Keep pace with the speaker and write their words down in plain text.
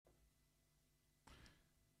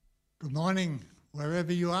Good morning,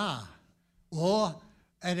 wherever you are, or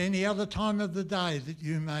at any other time of the day that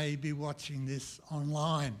you may be watching this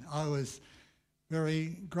online. I was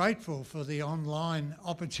very grateful for the online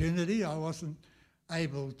opportunity. I wasn't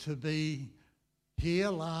able to be here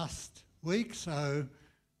last week, so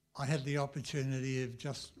I had the opportunity of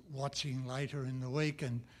just watching later in the week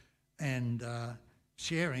and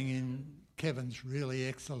sharing in Kevin's really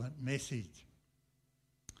excellent message.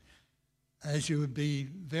 As you would be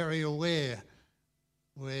very aware,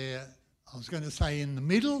 we're, I was going to say in the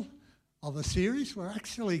middle of a series, we're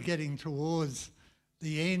actually getting towards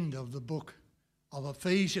the end of the book of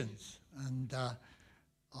Ephesians. And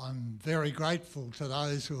I'm very grateful to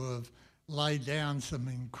those who have laid down some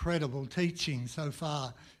incredible teaching so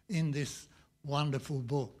far in this wonderful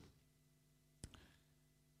book.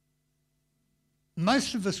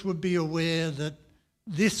 Most of us would be aware that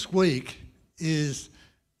this week is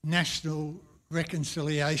National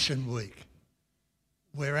Reconciliation Week.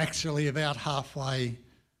 We're actually about halfway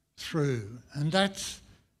through, and that's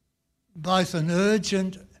both an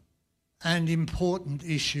urgent and important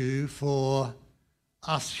issue for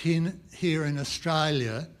us here in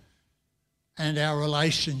Australia and our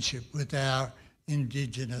relationship with our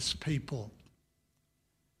Indigenous people.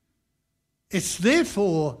 It's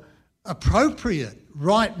therefore appropriate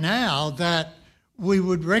right now that we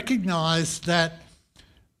would recognise that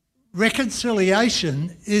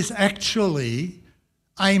reconciliation is actually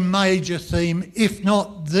a major theme, if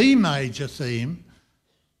not the major theme,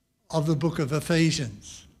 of the book of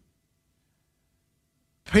Ephesians.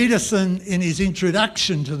 Peterson, in his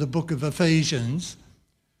introduction to the book of Ephesians,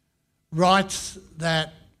 writes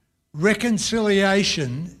that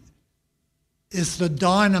reconciliation is the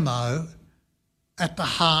dynamo at the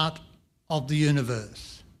heart of the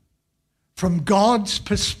universe. From God's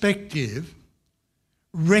perspective,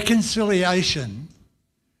 reconciliation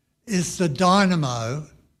is the dynamo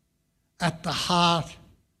at the heart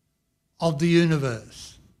of the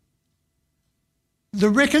universe. The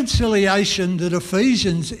reconciliation that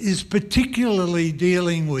Ephesians is particularly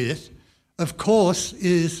dealing with, of course,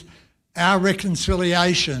 is our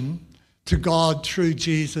reconciliation to God through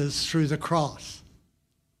Jesus, through the cross.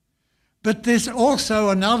 But there's also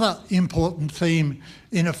another important theme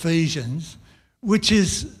in Ephesians, which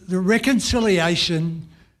is the reconciliation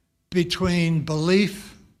between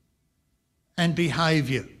belief and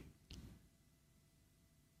behaviour.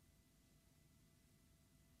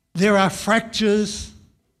 There are fractures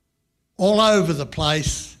all over the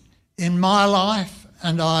place in my life,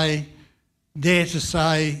 and I dare to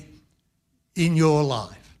say in your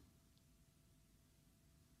life.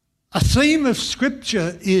 A theme of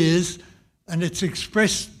Scripture is, and it's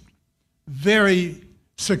expressed very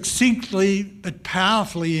succinctly but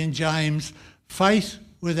powerfully in James, faith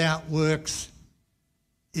without works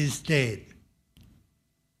is dead.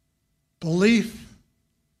 Belief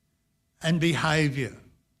and behaviour.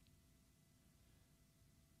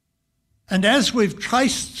 And as we've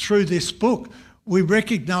traced through this book, we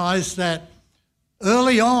recognise that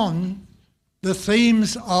early on the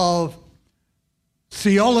themes of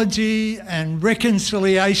theology and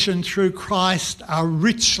reconciliation through Christ are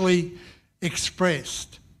richly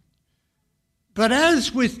expressed. But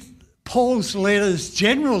as with Paul's letters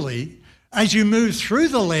generally, as you move through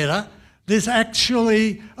the letter, there's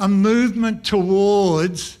actually a movement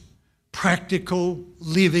towards practical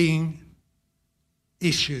living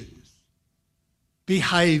issues,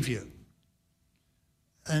 behaviour.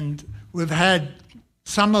 And we've had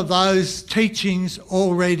some of those teachings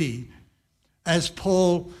already as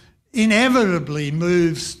Paul inevitably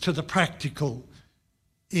moves to the practical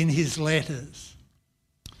in his letters.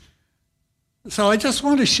 So I just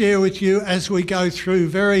want to share with you as we go through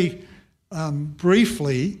very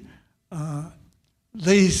briefly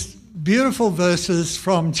these beautiful verses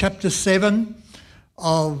from chapter 7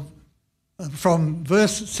 from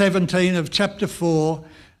verse 17 of chapter 4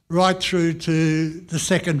 right through to the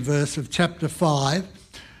second verse of chapter 5.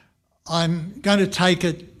 I'm going to take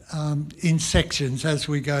it in sections as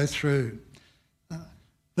we go through.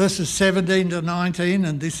 Verses 17 to 19,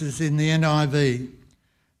 and this is in the NIV.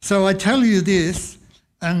 So I tell you this,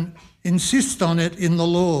 and insist on it in the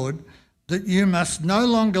Lord, that you must no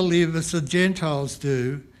longer live as the Gentiles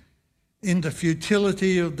do in the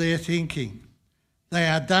futility of their thinking. They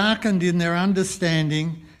are darkened in their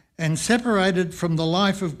understanding and separated from the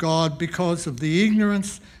life of God because of the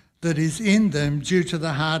ignorance that is in them due to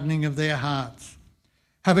the hardening of their hearts.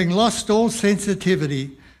 Having lost all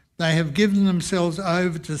sensitivity, they have given themselves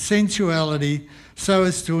over to sensuality so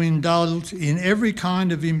as to indulge in every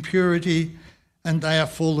kind of impurity, and they are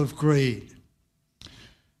full of greed.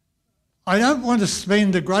 I don't want to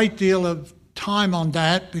spend a great deal of time on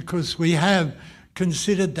that because we have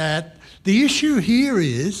considered that. The issue here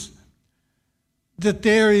is that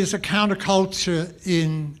there is a counterculture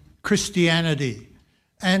in Christianity,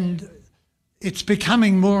 and it's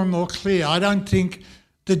becoming more and more clear. I don't think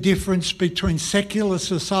the difference between secular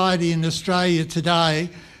society in Australia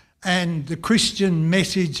today and the Christian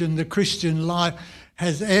message and the Christian life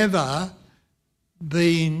has ever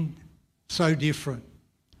been so different.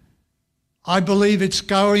 I believe it's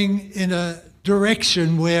going in a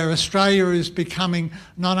direction where Australia is becoming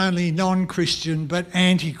not only non-Christian but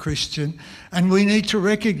anti-Christian, and we need to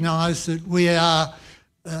recognise that we are,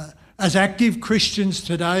 as active Christians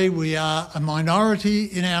today, we are a minority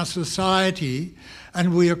in our society,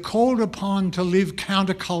 and we are called upon to live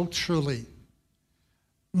counterculturally,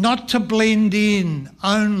 not to blend in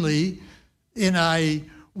only in a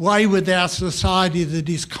way with our society that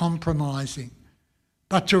is compromising,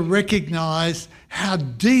 but to recognise how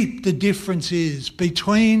deep the difference is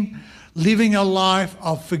between living a life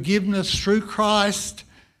of forgiveness through Christ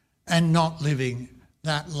and not living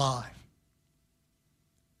that life.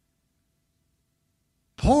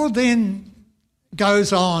 Paul then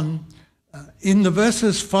goes on in the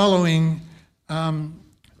verses following to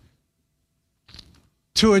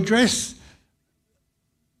address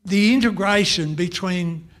the integration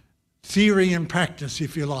between theory and practice,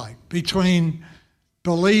 if you like, between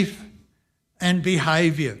belief and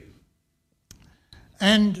behaviour.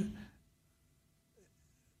 And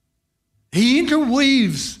he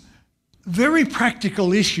interweaves very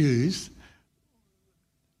practical issues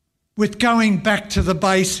with going back to the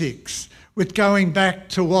basics, with going back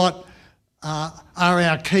to what are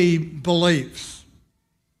our key beliefs.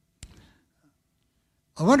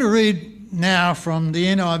 I want to read now from the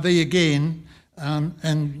NIV again,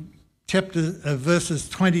 and verses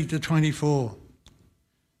 20 to 24.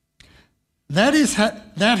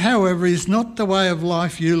 That, however, is not the way of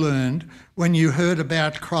life you learned when you heard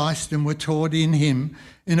about Christ and were taught in him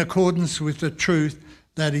in accordance with the truth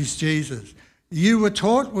that is Jesus. You were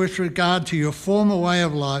taught with regard to your former way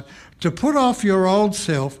of life to put off your old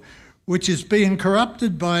self, which is being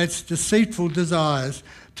corrupted by its deceitful desires,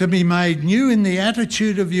 to be made new in the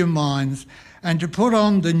attitude of your minds, and to put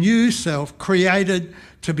on the new self, created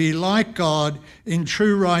to be like God in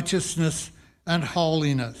true righteousness and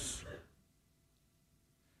holiness.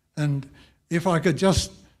 And if I could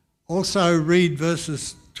just also read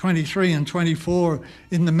verses 23 and 24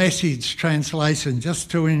 in the Message translation, just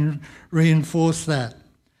to reinforce that.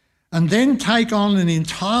 And then take on an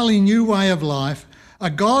entirely new way of life, a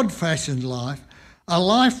God-fashioned life, a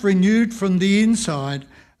life renewed from the inside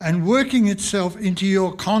and working itself into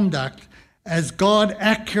your conduct as God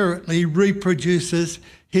accurately reproduces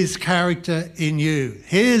his character in you.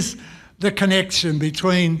 Here's the connection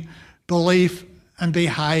between belief and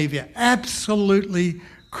behaviour, absolutely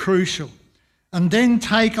crucial. And then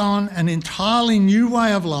take on an entirely new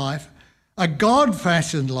way of life, a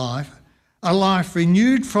God-fashioned life, a life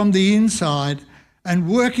renewed from the inside and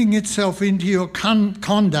working itself into your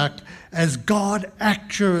conduct as God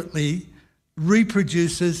accurately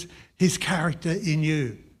reproduces his character in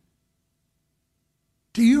you.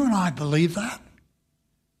 Do you and I believe that?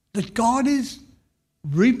 That God is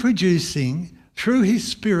reproducing through his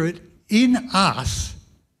Spirit in us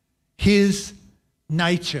his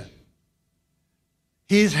nature.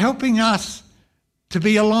 He is helping us to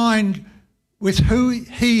be aligned with who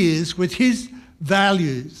he is, with his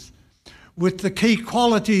values, with the key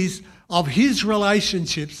qualities of his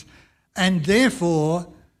relationships, and therefore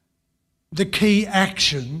the key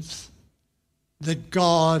actions that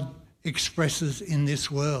God expresses in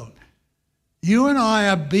this world. You and I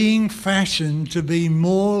are being fashioned to be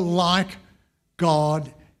more like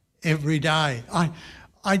God every day.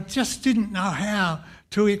 I just didn't know how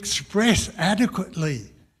to express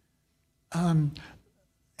adequately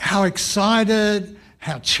how excited,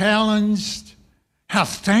 how challenged, how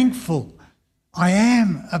thankful I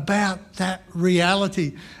am about that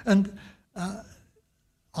reality. And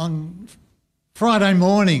on Friday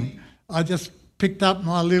morning, I just picked up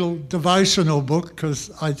my little devotional book because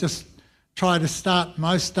I just try to start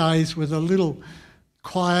most days with a little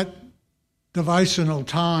quiet devotional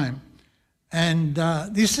time. And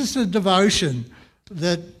this is a devotion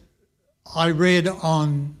that I read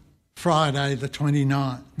on Friday the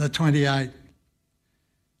 28th.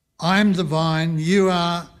 I am the vine, you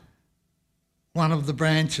are one of the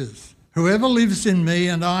branches. Whoever lives in me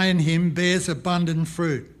and I in him bears abundant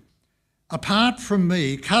fruit. Apart from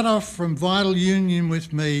me, cut off from vital union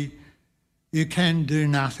with me, you can do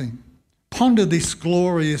nothing. Ponder this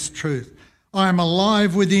glorious truth. I am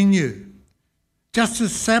alive within you. Just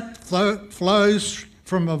as sap flows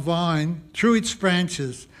from a vine through its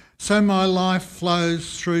branches, so my life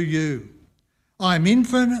flows through you. I am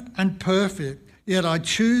infinite and perfect, yet I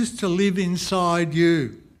choose to live inside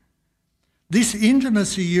you. This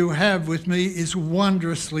intimacy you have with me is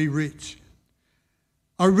wondrously rich.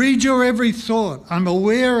 I read your every thought. I'm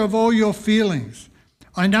aware of all your feelings.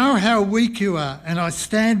 I know how weak you are, and I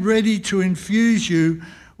stand ready to infuse you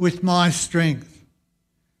with my strength.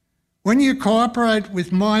 When you cooperate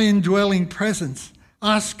with my indwelling presence,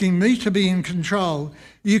 asking me to be in control,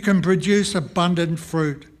 you can produce abundant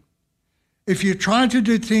fruit. If you try to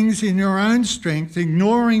do things in your own strength,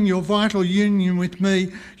 ignoring your vital union with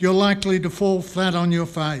me, you're likely to fall flat on your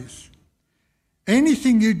face.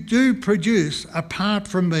 Anything you do produce apart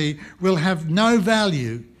from me will have no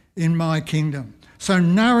value in my kingdom. So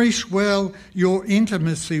nourish well your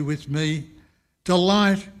intimacy with me.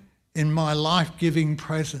 Delight in my life-giving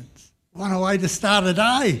presence. What a way to start a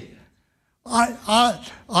day.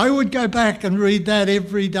 I would go back and read that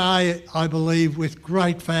every day, I believe, with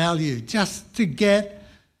great value, just to get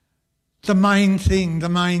the main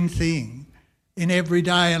thing in every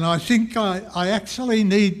day. And I think I actually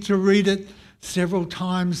need to read it several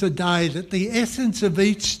times a day, that the essence of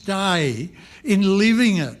each day in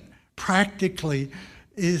living it practically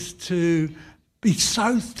is to be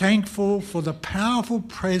so thankful for the powerful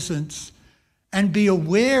presence and be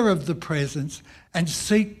aware of the presence and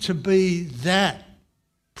seek to be that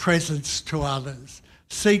presence to others.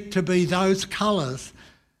 Seek to be those colours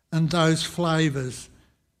and those flavours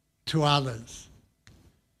to others.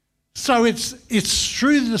 So it's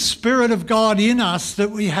through the Spirit of God in us that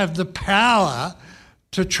we have the power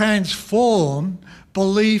to transform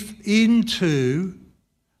belief into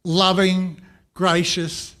loving,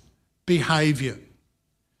 gracious behaviour.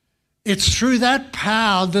 It's through that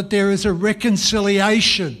power that there is a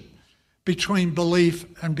reconciliation between belief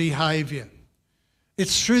and behaviour.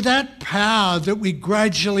 It's through that power that we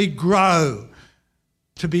gradually grow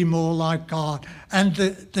to be more like God. And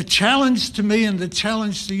the challenge to me and the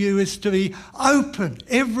challenge to you is to be open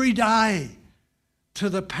every day to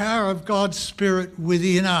the power of God's Spirit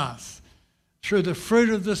within us, through the fruit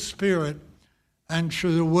of the Spirit and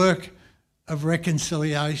through the work of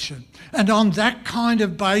reconciliation. And on that kind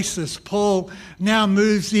of basis, Paul now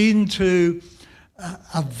moves into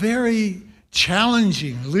a very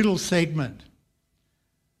challenging little segment.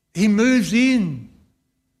 He moves in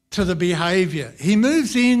to the behaviour. He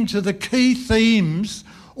moves into the key themes,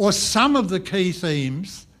 or some of the key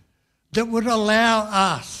themes, that would allow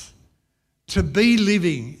us to be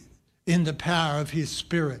living in the power of his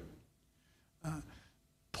Spirit.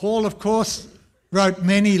 Paul, of course, wrote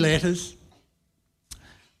many letters.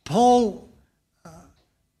 Paul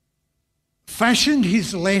fashioned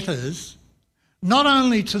his letters not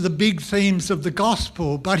only to the big themes of the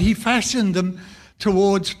gospel, but he fashioned them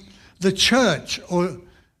towards the church or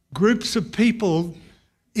groups of people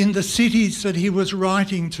in the cities that he was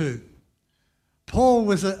writing to. Paul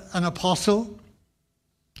was an apostle,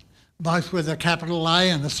 both with a capital A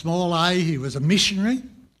and a small a. He was a missionary.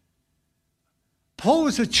 Paul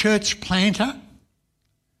was a church planter.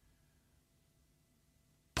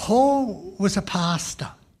 Paul was a pastor.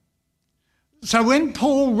 So when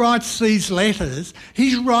Paul writes these letters,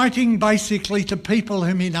 he's writing basically to people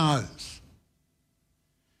whom he knows.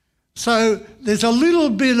 So there's a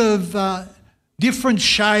little bit of different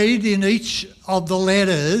shade in each of the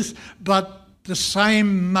letters, but the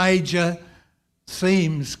same major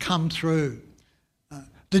themes come through.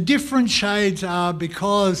 The different shades are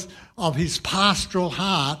because of his pastoral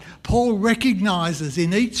heart. Paul recognises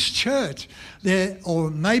in each church,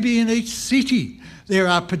 or maybe in each city, there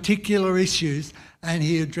are particular issues, and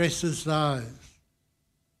he addresses those.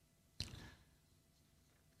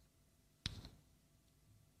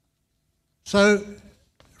 So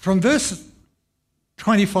from verse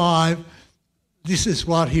 25, this is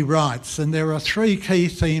what he writes, and there are three key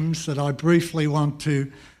themes that I briefly want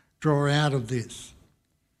to draw out of this.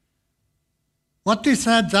 What this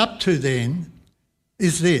adds up to then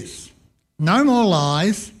is this: no more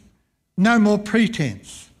lies, no more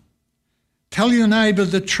pretense. Tell your neighbour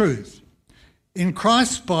the truth. In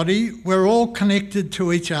Christ's body, we're all connected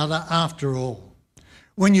to each other after all.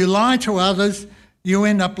 When you lie to others, you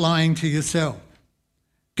end up lying to yourself.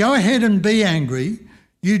 Go ahead and be angry.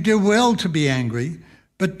 You do well to be angry,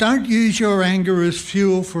 but don't use your anger as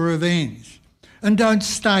fuel for revenge. And don't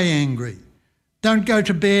stay angry. Don't go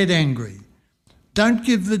to bed angry. Don't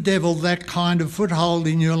give the devil that kind of foothold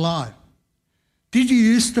in your life. Did you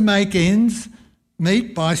used to make ends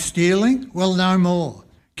meet by stealing? Well, no more.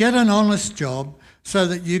 Get an honest job so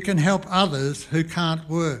that you can help others who can't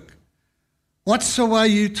work. What's the way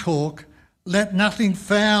you talk? Let nothing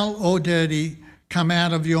foul or dirty come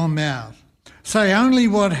out of your mouth. Say only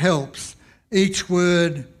what helps, each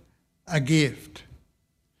word a gift.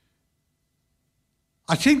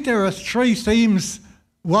 I think there are three themes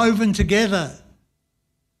woven together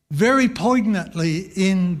very poignantly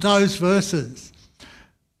in those verses.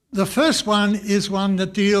 The first one is one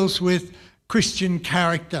that deals with Christian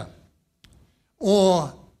character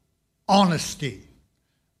or honesty.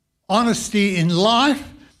 Honesty in life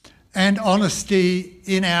and honesty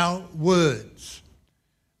in our words.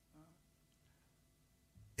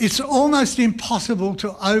 It's almost impossible to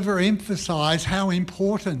overemphasise how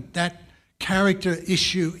important that character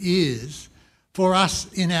issue is for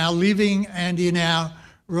us in our living and in our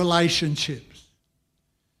relationships.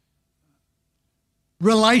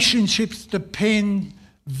 Relationships depend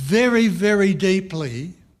very, very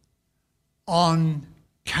deeply on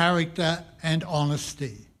character and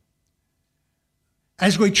honesty.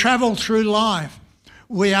 As we travel through life,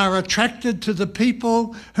 we are attracted to the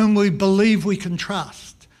people whom we believe we can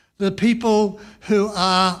trust, the people who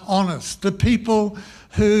are honest, the people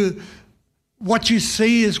who what you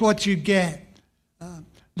see is what you get.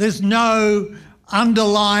 There's no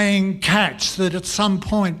underlying catch that at some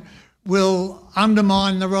point will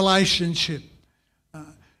undermine the relationship.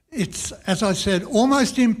 It's, as I said,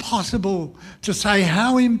 almost impossible to say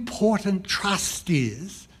how important trust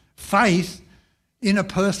is, faith in a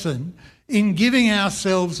person, in giving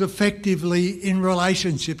ourselves effectively in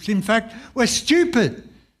relationships. In fact, we're stupid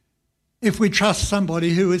if we trust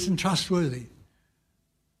somebody who isn't trustworthy.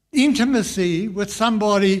 Intimacy with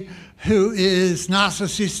somebody who is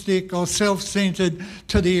narcissistic or self-centred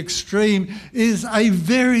to the extreme is a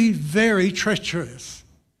very, very treacherous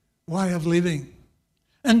way of living.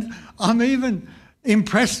 And I'm even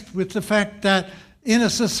impressed with the fact that in a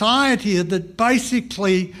society that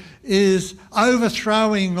basically is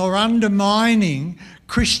overthrowing or undermining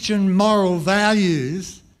Christian moral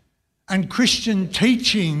values and Christian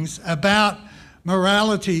teachings about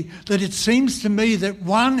morality, that it seems to me that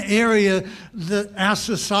one area that our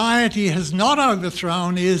society has not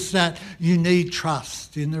overthrown is that you need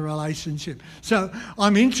trust in the relationship. So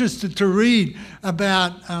I'm interested to read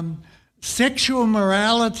about sexual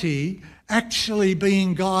morality actually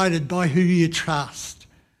being guided by who you trust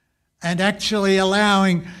and actually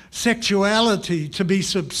allowing sexuality to be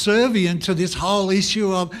subservient to this whole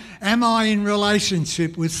issue of, am I in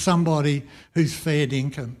relationship with somebody who's fair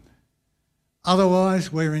dinkum?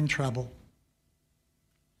 Otherwise, we're in trouble.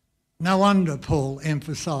 No wonder Paul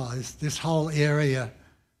emphasised this whole area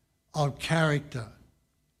of character.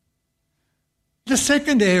 The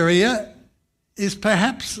second area is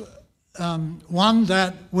perhaps one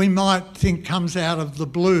that we might think comes out of the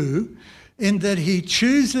blue, in that he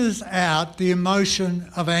chooses out the emotion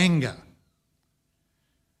of anger.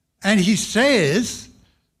 And he says,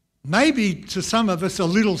 maybe to some of us a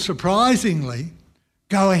little surprisingly,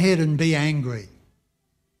 go ahead and be angry.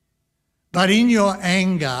 But in your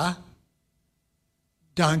anger,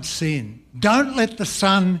 don't sin. Don't let the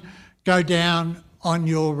sun go down on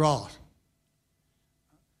your wrath.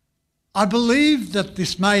 I believe that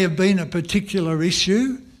this may have been a particular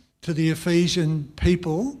issue to the Ephesian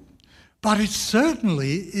people, but it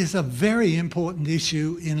certainly is a very important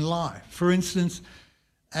issue in life. For instance,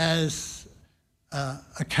 as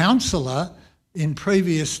a counsellor in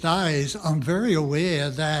previous days, I'm very aware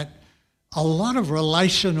that a lot of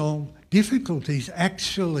relational difficulties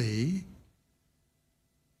actually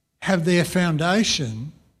have their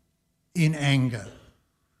foundation in anger.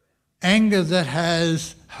 Anger that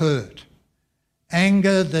has hurt.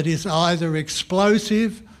 Anger that is either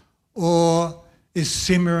explosive or is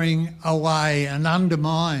simmering away and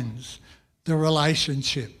undermines the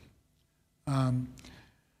relationship.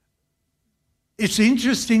 It's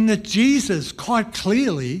interesting that Jesus quite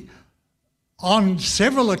clearly on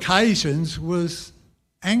several occasions was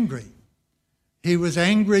angry. He was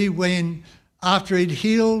angry when, after he'd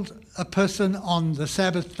healed a person on the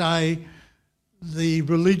Sabbath day, the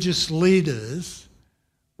religious leaders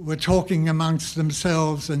were talking amongst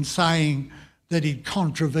themselves and saying that he'd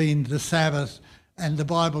contravened the Sabbath, and the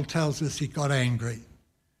Bible tells us he got angry.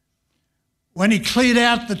 When he cleared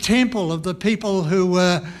out the temple of the people who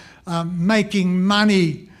were making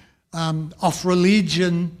money off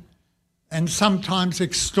religion and sometimes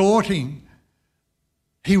extorting,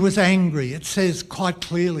 he was angry. It says quite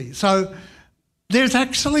clearly. So there's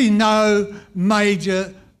actually no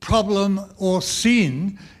major problem or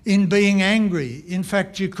sin in being angry. In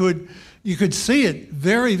fact, you could see it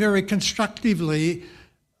very, very constructively.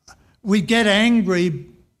 We get angry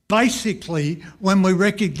basically when we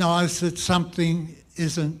recognise that something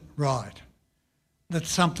isn't right. that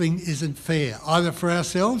something isn't fair, either for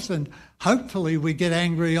ourselves, and hopefully we get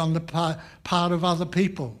angry on the part of other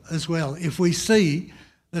people as well, if we see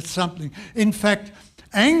that something... In fact,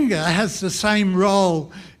 anger has the same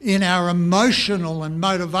role in our emotional and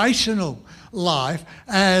motivational life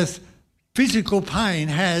as physical pain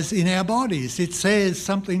has in our bodies. It says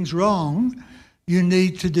something's wrong, you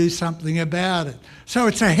need to do something about it. So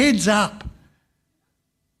it's a heads up.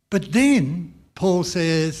 But then Paul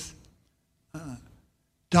says,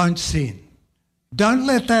 don't sin. Don't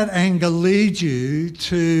let that anger lead you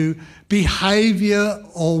to behaviour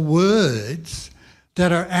or words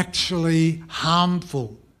that are actually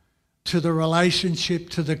harmful to the relationship,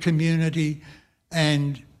 to the community,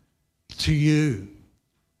 and to you.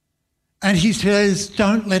 And he says,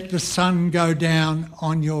 don't let the sun go down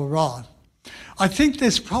on your wrath. I think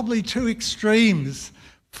there's probably two extremes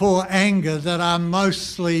for anger that are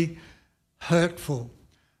mostly hurtful.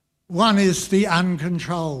 One is the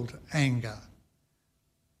uncontrolled anger.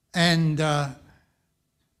 And the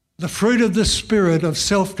fruit of the Spirit of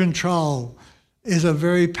self-control is a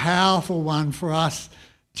very powerful one for us.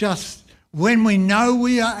 Just when we know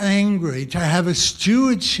we are angry, to have a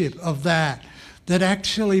stewardship of that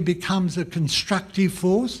actually becomes a constructive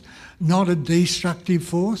force, not a destructive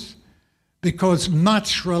force, because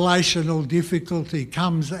much relational difficulty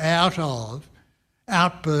comes out of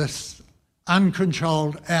outbursts,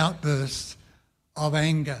 uncontrolled outbursts of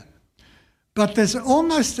anger. But there's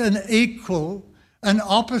almost an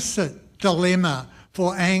opposite dilemma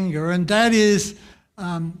for anger, and that is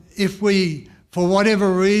if we, for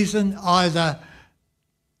whatever reason, either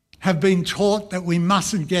have been taught that we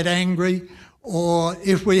mustn't get angry, or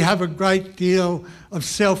if we have a great deal of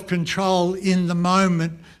self-control in the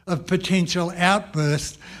moment of potential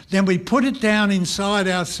outburst, then we put it down inside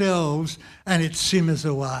ourselves and it simmers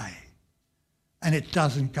away and it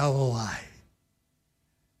doesn't go away.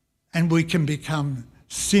 And we can become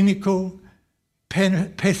cynical,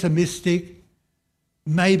 pessimistic,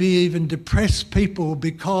 maybe even depressed people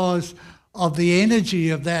because of the energy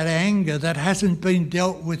of that anger that hasn't been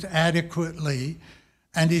dealt with adequately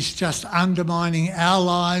and is just undermining our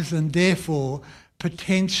lives and therefore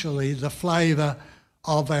potentially the flavour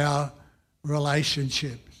of our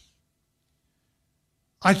relationships.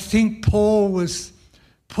 I think Paul was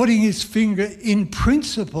putting his finger in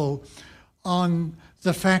principle on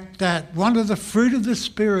the fact that one of the fruit of the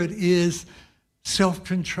Spirit is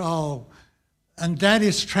self-control, and that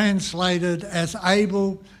is translated as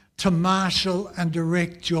able to marshal and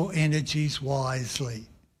direct your energies wisely.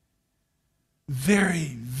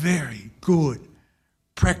 Very, very good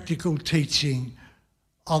practical teaching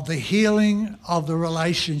of the healing of the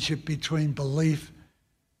relationship between belief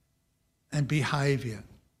and behaviour.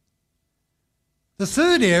 The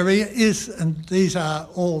third area is, and these are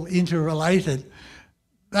all interrelated,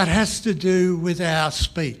 that has to do with our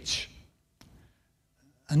speech.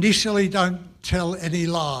 Initially, don't tell any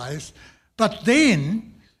lies, but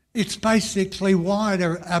then it's basically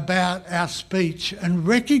wider about our speech and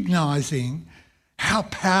recognising how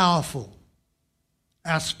powerful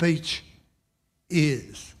our speech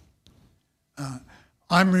is.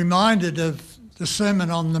 I'm reminded of the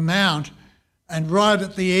Sermon on the Mount, and right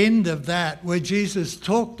at the end of that, where Jesus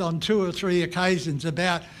talked on 2 or 3 occasions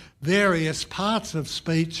about various parts of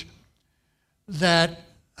speech, that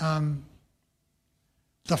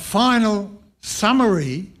the final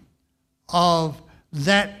summary of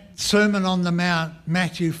that Sermon on the Mount,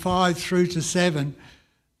 Matthew 5 through to 7,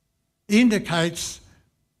 indicates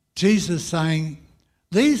Jesus saying,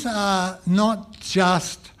 these are not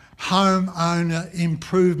just homeowner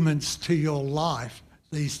improvements to your life,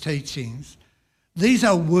 these teachings. These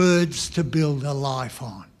are words to build a life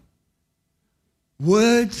on.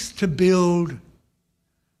 Words to build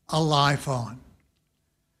a life on.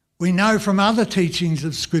 We know from other teachings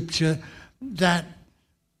of Scripture that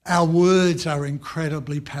our words are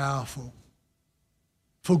incredibly powerful,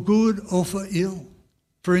 for good or for ill.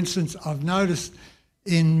 For instance, I've noticed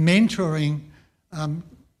in mentoring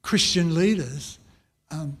Christian leaders,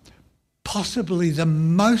 possibly the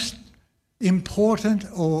most important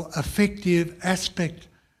or effective aspect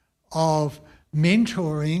of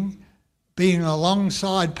mentoring, being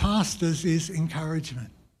alongside pastors, is encouragement.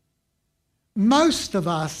 Most of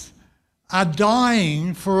us are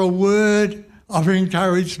dying for a word of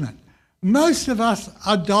encouragement. Most of us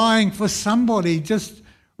are dying for somebody just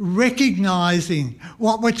recognising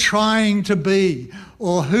what we're trying to be,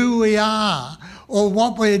 or who we are, or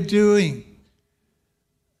what we're doing.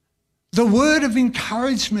 The word of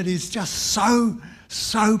encouragement is just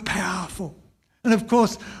so powerful. And of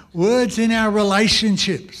course, words in our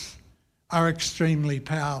relationships are extremely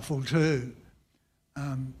powerful too.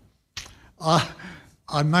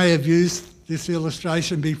 I may have used this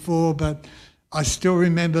illustration before, but I still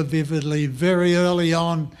remember vividly very early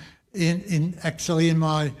on in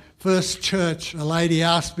my first church, a lady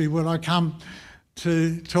asked me would I come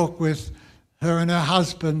to talk with her and her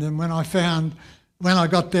husband, and when I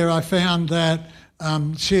got there I found that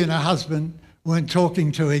she and her husband weren't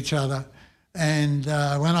talking to each other. And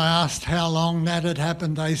when I asked how long that had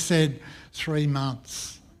happened, they said 3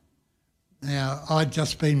 months. Now, I'd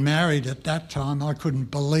just been married at that time. I couldn't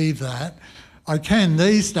believe that. I can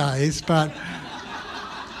these days, but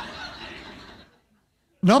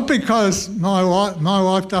not because my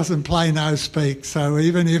wife doesn't play no speak. So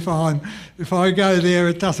even if I go there,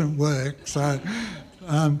 it doesn't work. So,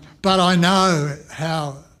 but I know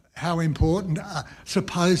how important a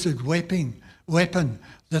supposed weapon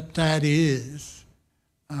that is.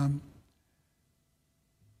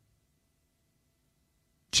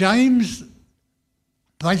 James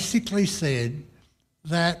basically said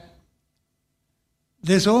that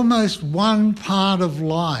there's almost one part of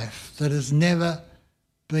life that has never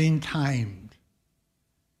been tamed.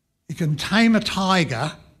 You can tame a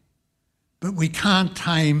tiger, but we can't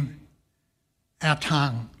tame our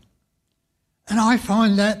tongue. And I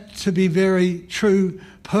find that to be very true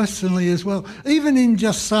personally as well, even in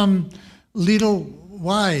just some little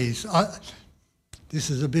ways. This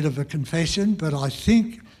is a bit of a confession, but I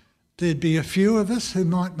think there'd be a few of us who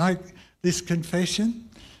might make this confession.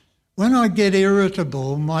 When I get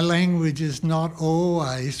irritable, my language is not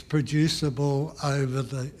always producible over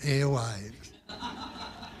the airwaves.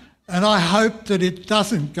 And I hope that it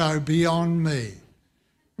doesn't go beyond me.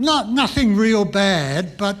 Nothing real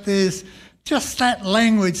bad, but there's just that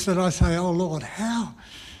language that I say, oh Lord, how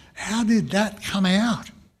did that come out?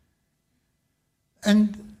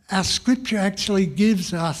 And our scripture actually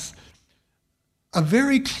gives us a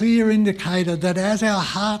very clear indicator that as our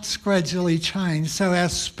hearts gradually change, so our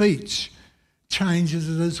speech changes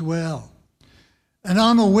as well. And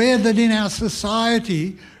I'm aware that in our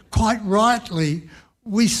society, quite rightly,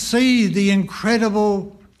 we see the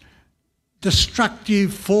incredible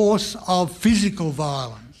destructive force of physical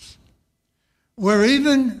violence. We're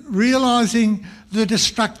even realising the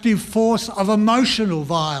destructive force of emotional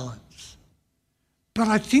violence. But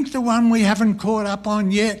I think the one we haven't caught up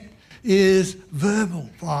on yet is verbal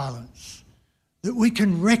violence, that we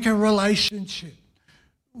can wreck a relationship.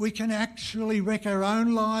 We can actually wreck our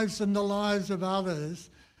own lives and the lives of others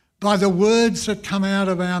by the words that come out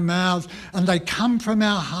of our mouths, and they come from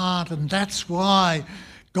our heart, and that's why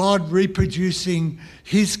God reproducing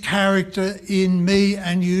his character in me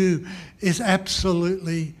and you is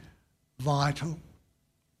absolutely vital.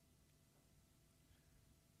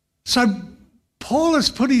 So Paul has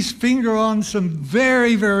put his finger on some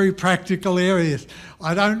very, very practical areas.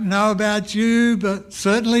 I don't know about you, but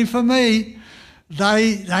certainly for me,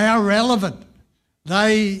 they are relevant.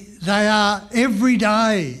 They are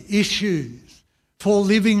everyday issues for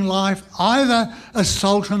living life, either as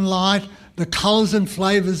salt and light, the colours and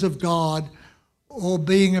flavours of God, or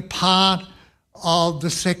being a part of the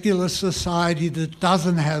secular society that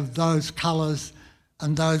doesn't have those colours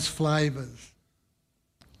and those flavours.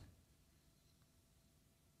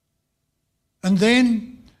 And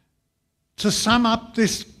then, to sum up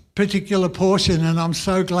this particular portion, and I'm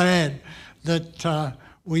so glad that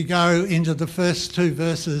we go into the first 2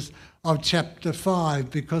 verses of chapter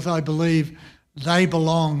 5, because I believe they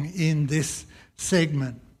belong in this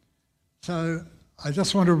segment. So I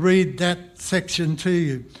just want to read that section to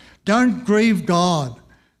you. Don't grieve God.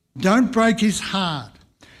 Don't break his heart.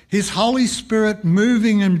 His Holy Spirit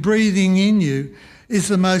moving and breathing in you is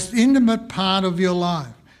the most intimate part of your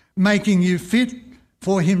life, making you fit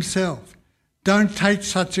for himself. Don't take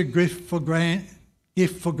such a gift for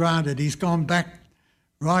granted. He's gone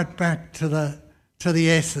right back to the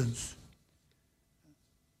essence.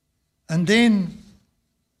 And then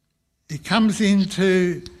he comes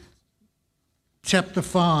into chapter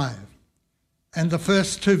 5 and the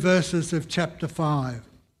first 2 verses of chapter 5.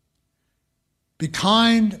 Be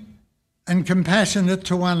kind and compassionate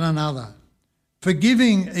to one another,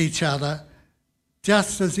 forgiving each other,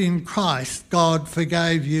 just as in Christ God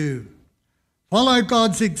forgave you. Follow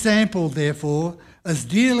God's example, therefore, as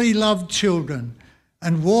dearly loved children,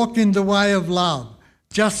 and walk in the way of love,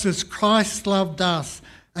 just as Christ loved us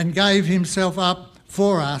and gave himself up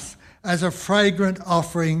for us as a fragrant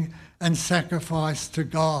offering and sacrifice to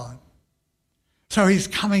God. So he's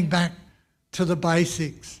coming back to the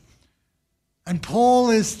basics. And Paul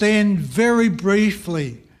is then very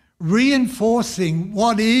briefly reinforcing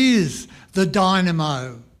what is the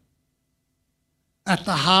dynamo at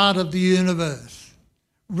the heart of the universe,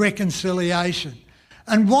 reconciliation.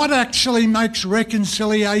 and what actually makes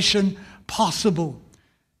reconciliation possible.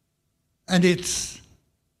 And it's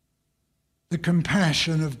the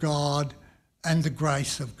compassion of God and the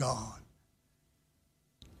grace of God.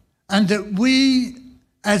 And that we,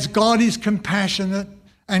 as God is compassionate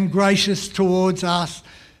and gracious towards us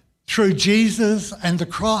through Jesus and the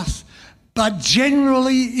cross, but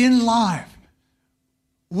generally in life,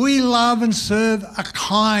 we love and serve a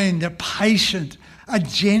kind, a patient, a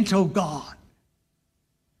gentle God.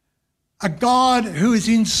 A God who is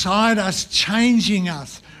inside us, changing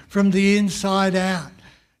us from the inside out.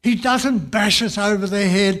 He doesn't bash us over the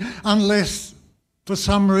head unless, for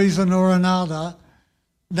some reason or another,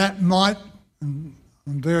 that might, I'm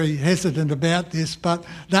very hesitant about this, but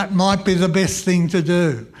that might be the best thing to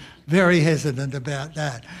do. Very hesitant about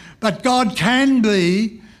that. But God can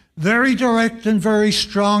be very direct and very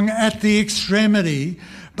strong at the extremity,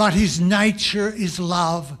 but his nature is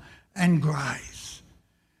love and grace.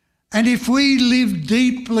 And if we live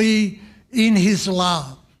deeply in his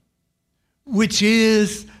love, which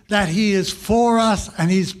is that he is for us and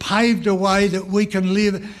he's paved a way that we can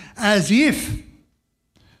live as if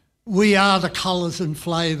we are the colours and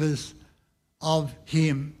flavours of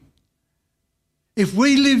him. If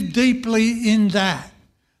we live deeply in that,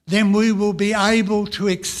 then we will be able to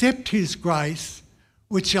accept his grace,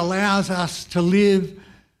 which allows us to live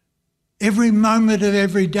every moment of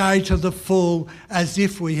every day to the full as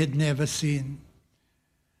if we had never sinned.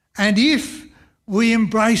 And if we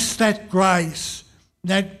embrace that grace,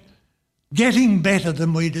 that getting better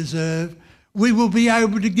than we deserve, we will be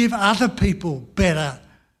able to give other people better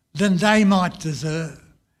than they might deserve.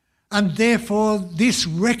 And therefore, this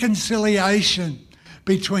reconciliation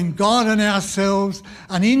between God and ourselves,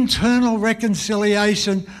 an internal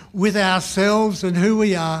reconciliation with ourselves and who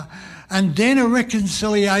we are, and then a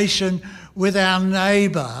reconciliation with our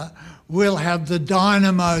neighbour, will have the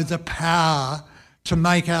dynamo, the power to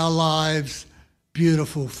make our lives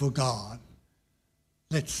beautiful for God.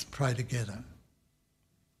 Let's pray together.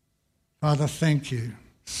 Father, thank you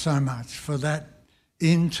so much for that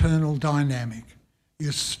internal dynamic,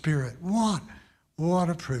 your spirit. What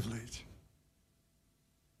a privilege.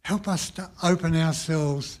 Help us to open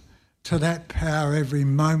ourselves to that power every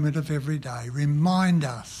moment of every day. Remind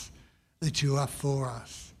us that you are for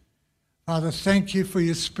us. Father, thank you for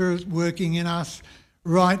your Spirit working in us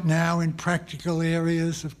right now in practical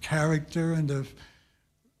areas of character and of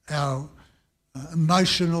our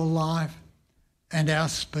emotional life and our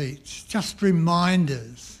speech. Just remind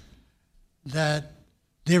us that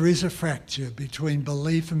there is a fracture between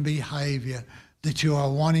belief and behaviour that you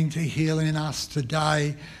are wanting to heal in us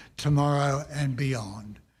today, tomorrow and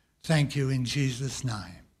beyond. Thank you in Jesus'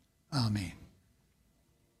 name. Amen.